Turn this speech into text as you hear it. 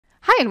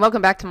and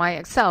welcome back to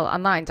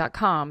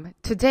MyExcelOnline.com.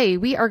 Today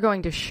we are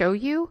going to show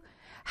you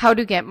how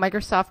to get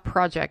Microsoft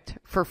Project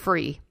for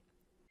free.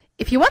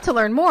 If you want to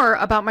learn more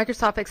about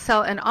Microsoft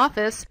Excel and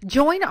Office,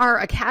 join our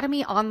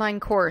Academy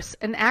online course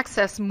and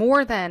access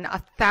more than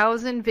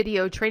 1,000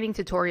 video training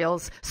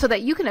tutorials so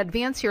that you can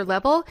advance your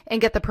level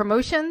and get the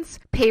promotions,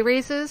 pay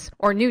raises,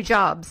 or new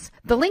jobs.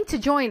 The link to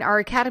join our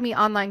Academy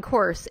online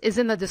course is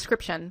in the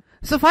description.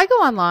 So if I go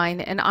online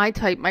and I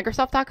type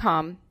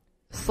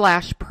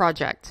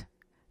Microsoft.com/project,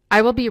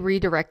 I will be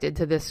redirected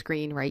to this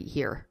screen right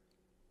here.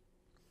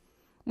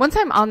 Once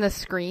I'm on this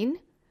screen,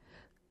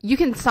 you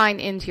can sign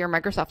into your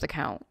Microsoft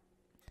account,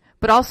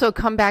 but also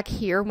come back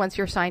here once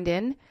you're signed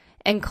in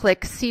and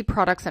click See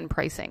Products and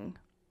Pricing.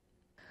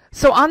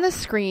 So on this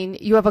screen,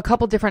 you have a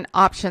couple different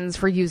options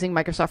for using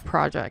Microsoft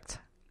Project.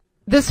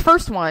 This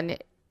first one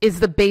is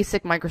the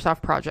basic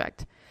Microsoft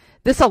Project.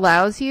 This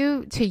allows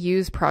you to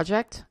use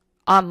Project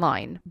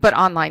online, but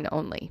online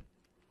only.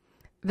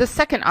 The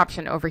second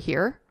option over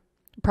here,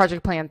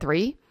 Project Plan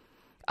 3,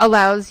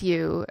 allows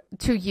you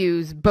to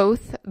use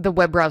both the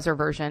web browser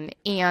version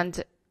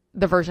and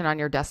the version on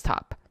your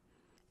desktop.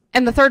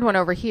 And the third one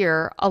over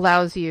here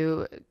allows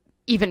you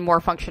even more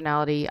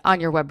functionality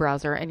on your web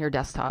browser and your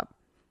desktop.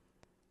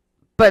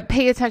 But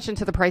pay attention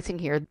to the pricing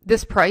here.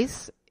 This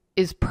price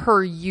is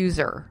per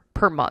user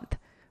per month.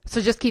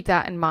 So just keep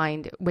that in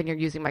mind when you're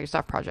using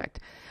Microsoft Project.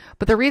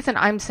 But the reason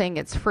I'm saying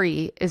it's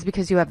free is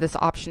because you have this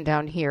option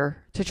down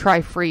here to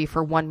try free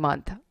for 1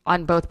 month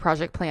on both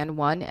Project Plan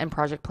 1 and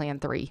Project Plan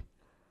 3.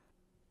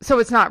 So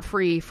it's not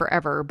free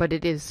forever, but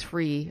it is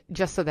free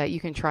just so that you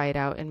can try it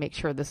out and make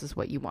sure this is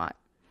what you want.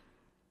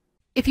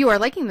 If you are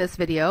liking this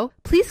video,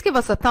 please give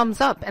us a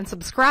thumbs up and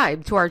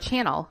subscribe to our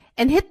channel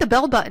and hit the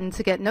bell button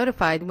to get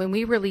notified when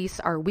we release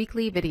our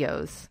weekly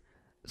videos.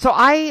 So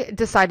I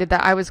decided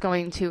that I was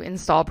going to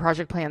install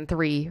Project Plan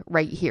 3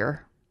 right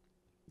here.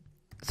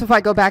 So if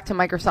I go back to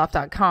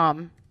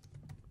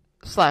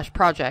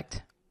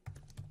Microsoft.com/project,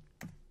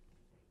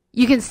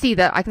 you can see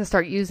that I can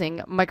start using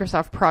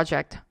Microsoft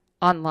Project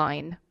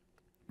online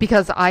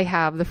because I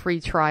have the free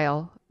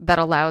trial that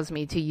allows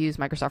me to use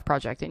Microsoft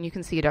Project, and you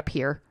can see it up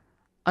here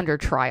under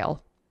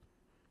trial.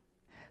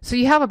 So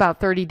you have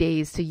about 30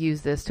 days to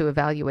use this to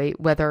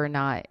evaluate whether or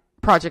not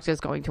Project is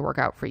going to work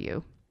out for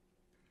you.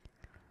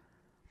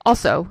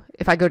 Also,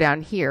 if I go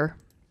down here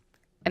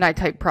and I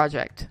type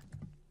Project,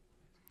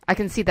 I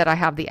can see that I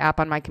have the app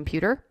on my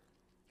computer,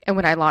 and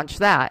when I launch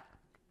that,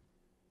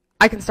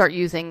 I can start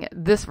using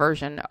this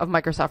version of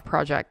Microsoft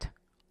Project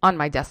on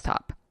my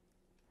desktop.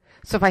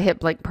 So if I hit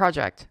Blank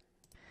Project,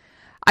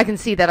 I can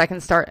see that I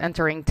can start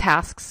entering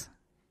tasks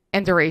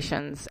and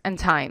durations and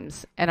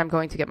times, and I'm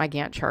going to get my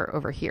Gantt chart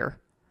over here.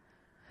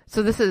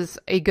 So this is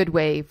a good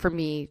way for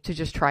me to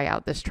just try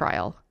out this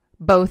trial,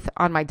 both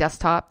on my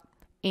desktop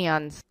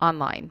and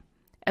online.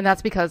 And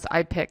that's because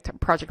I picked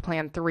Project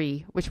Plan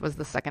 3, which was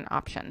the second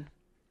option.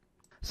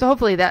 So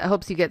hopefully that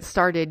helps you get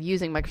started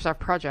using Microsoft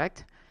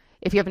Project.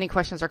 If you have any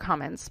questions or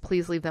comments,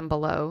 please leave them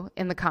below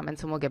in the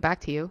comments and we'll get back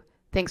to you.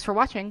 Thanks for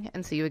watching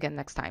and see you again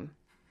next time.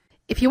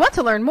 If you want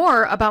to learn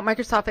more about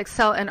Microsoft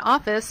Excel and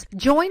Office,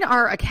 join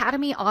our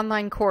Academy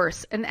online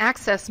course and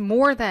access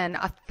more than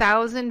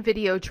 1,000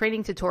 video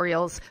training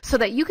tutorials so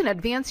that you can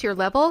advance your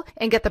level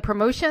and get the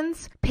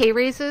promotions, pay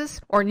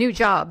raises, or new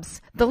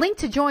jobs. The link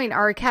to join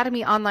our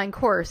Academy online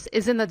course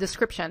is in the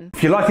description.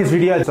 If you like this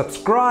video,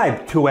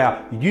 subscribe to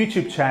our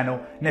YouTube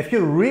channel. And if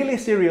you're really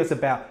serious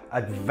about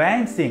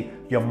advancing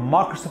your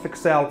Microsoft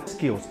Excel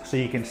skills so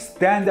you can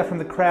stand out from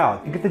the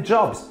crowd and get the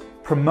jobs,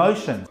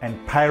 promotions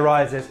and pay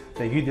rises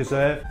that you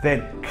deserve,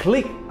 then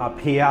click up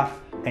here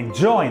and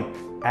join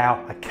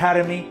our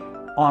Academy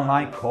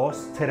online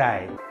course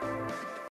today.